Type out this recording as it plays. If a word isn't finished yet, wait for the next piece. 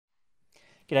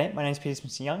G'day, my name is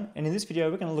Pearson Young, and in this video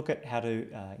we're going to look at how to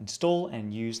install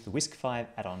and use the WISC-V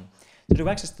add-on. So to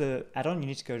access the add-on, you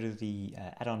need to go to the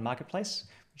add-on marketplace,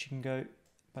 which you can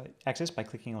access by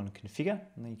clicking on Configure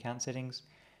in the account settings,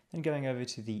 then going over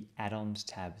to the add-ons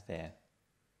tab there.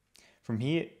 From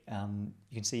here,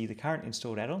 you can see the current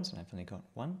installed add-ons, and I've only got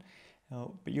one,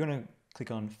 but you're going to click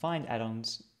on Find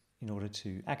Add-ons in order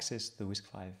to access the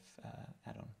WISC-V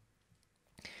add-on.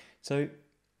 So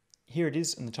here it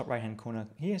is in the top right hand corner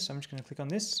here, so I'm just going to click on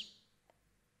this,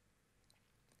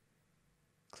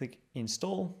 click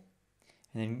Install,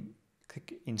 and then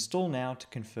click Install Now to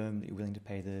confirm that you're willing to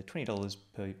pay the $20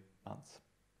 per month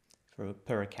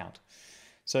per account.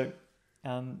 So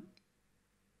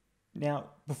now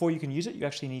before you can use it, you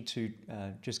actually need to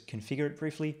just configure it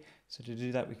briefly. So to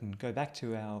do that, we can go back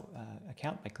to our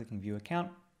account by clicking View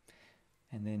Account,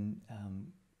 and then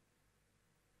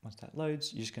once that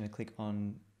loads, you're just going to click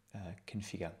on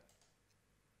Configure.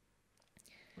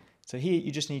 So here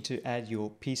you just need to add your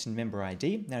Pearson member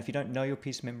ID. Now if you don't know your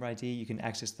Pearson member ID, you can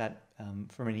access that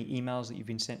from any emails that you've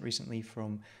been sent recently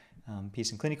from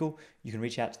Pearson Clinical. You can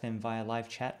reach out to them via live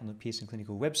chat on the Pearson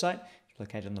Clinical website,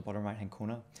 located on the bottom right hand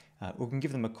corner, or you can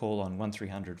give them a call on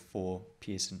 1300 for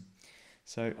Pearson.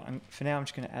 So for now I'm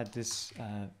just going to add this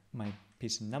my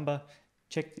Pearson number,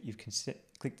 check that you've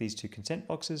clicked these two consent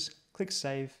boxes, click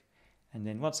Save, and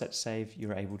then once that's saved,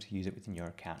 you're able to use it within your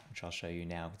account, which I'll show you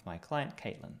now with my client,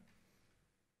 Caitlin.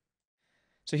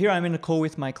 So here I'm in a call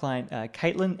with my client,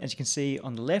 Caitlin. As you can see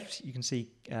on the left, you can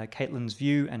see Caitlin's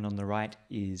view, and on the right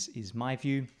is my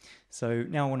view. So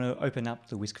now I want to open up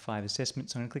the WISC-V assessment.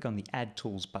 So I'm going to click on the Add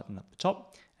Tools button up the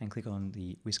top and click on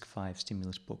the WISC-V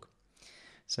stimulus book.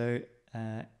 So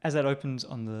as that opens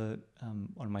on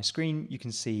my screen, you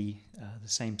can see the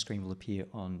same screen will appear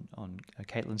on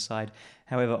Caitlin's side.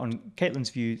 However, on Caitlin's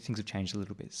view, things have changed a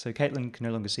little bit. So Caitlin can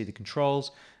no longer see the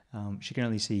controls. She can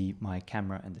only see my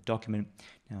camera and the document.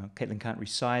 Now, Caitlin can't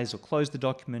resize or close the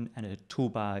document, and her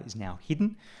toolbar is now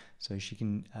hidden. So she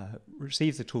can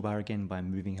receive the toolbar again by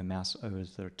moving her mouse over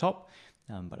to the top,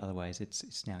 but otherwise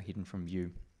it's now hidden from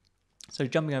view. So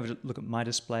jumping over to look at my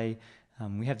display,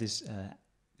 we have this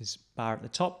bar at the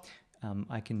top.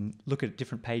 I can look at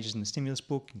different pages in the stimulus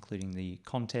book, including the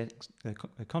content,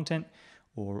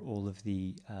 or all of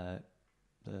the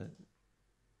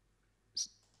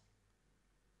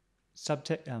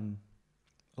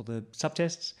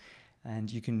subtests,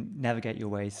 and you can navigate your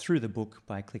way through the book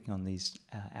by clicking on these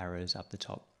arrows up the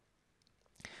top.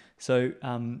 So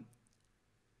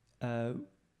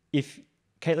if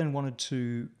Caitlin wanted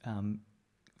to,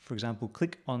 for example,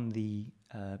 click on the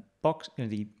box,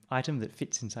 the item that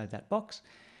fits inside that box,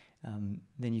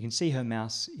 then you can see her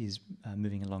mouse is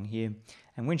moving along here,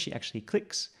 and when she actually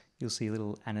clicks, you'll see a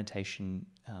little annotation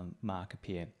mark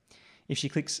appear. If she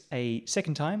clicks a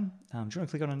second time, do you want to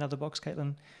click on another box,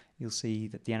 Caitlin? You'll see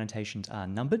that the annotations are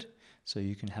numbered, so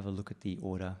you can have a look at the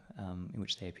order in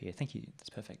which they appear. Thank you, that's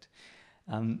perfect.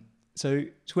 So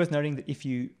it's worth noting that if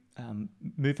you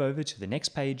move over to the next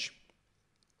page,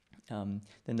 then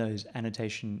those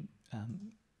annotation,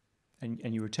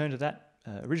 and you return to that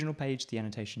original page, the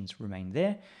annotations remain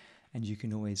there, and you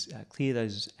can always clear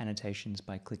those annotations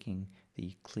by clicking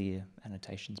the Clear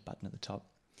Annotations button at the top.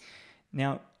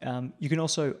 Now, you can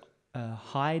also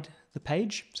hide the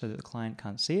page so that the client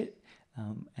can't see it,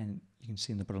 and you can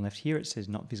see in the bottom left here it says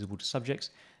not visible to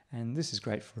subjects, and this is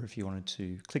great for if you wanted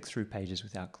to click through pages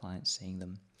without clients seeing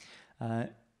them.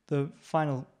 The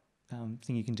final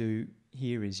thing you can do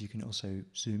here is you can also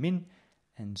zoom in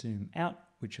and zoom out,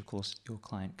 which of course your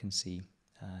client can see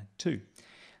too.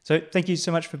 So thank you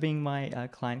so much for being my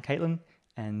client, Caitlin,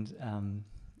 and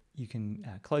you can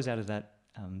close out of that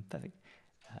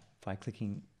by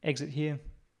clicking Exit here,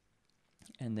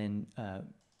 and then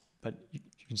but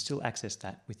you can still access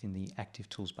that within the Active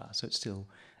Tools bar, so it's still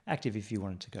active if you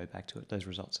wanted to go back to it. Those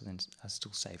results are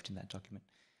still saved in that document.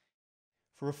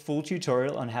 For a full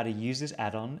tutorial on how to use this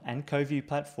add-on and Coviu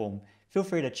platform, feel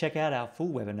free to check out our full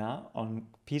webinar on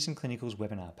Pearson Clinical's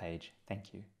webinar page.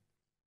 Thank you.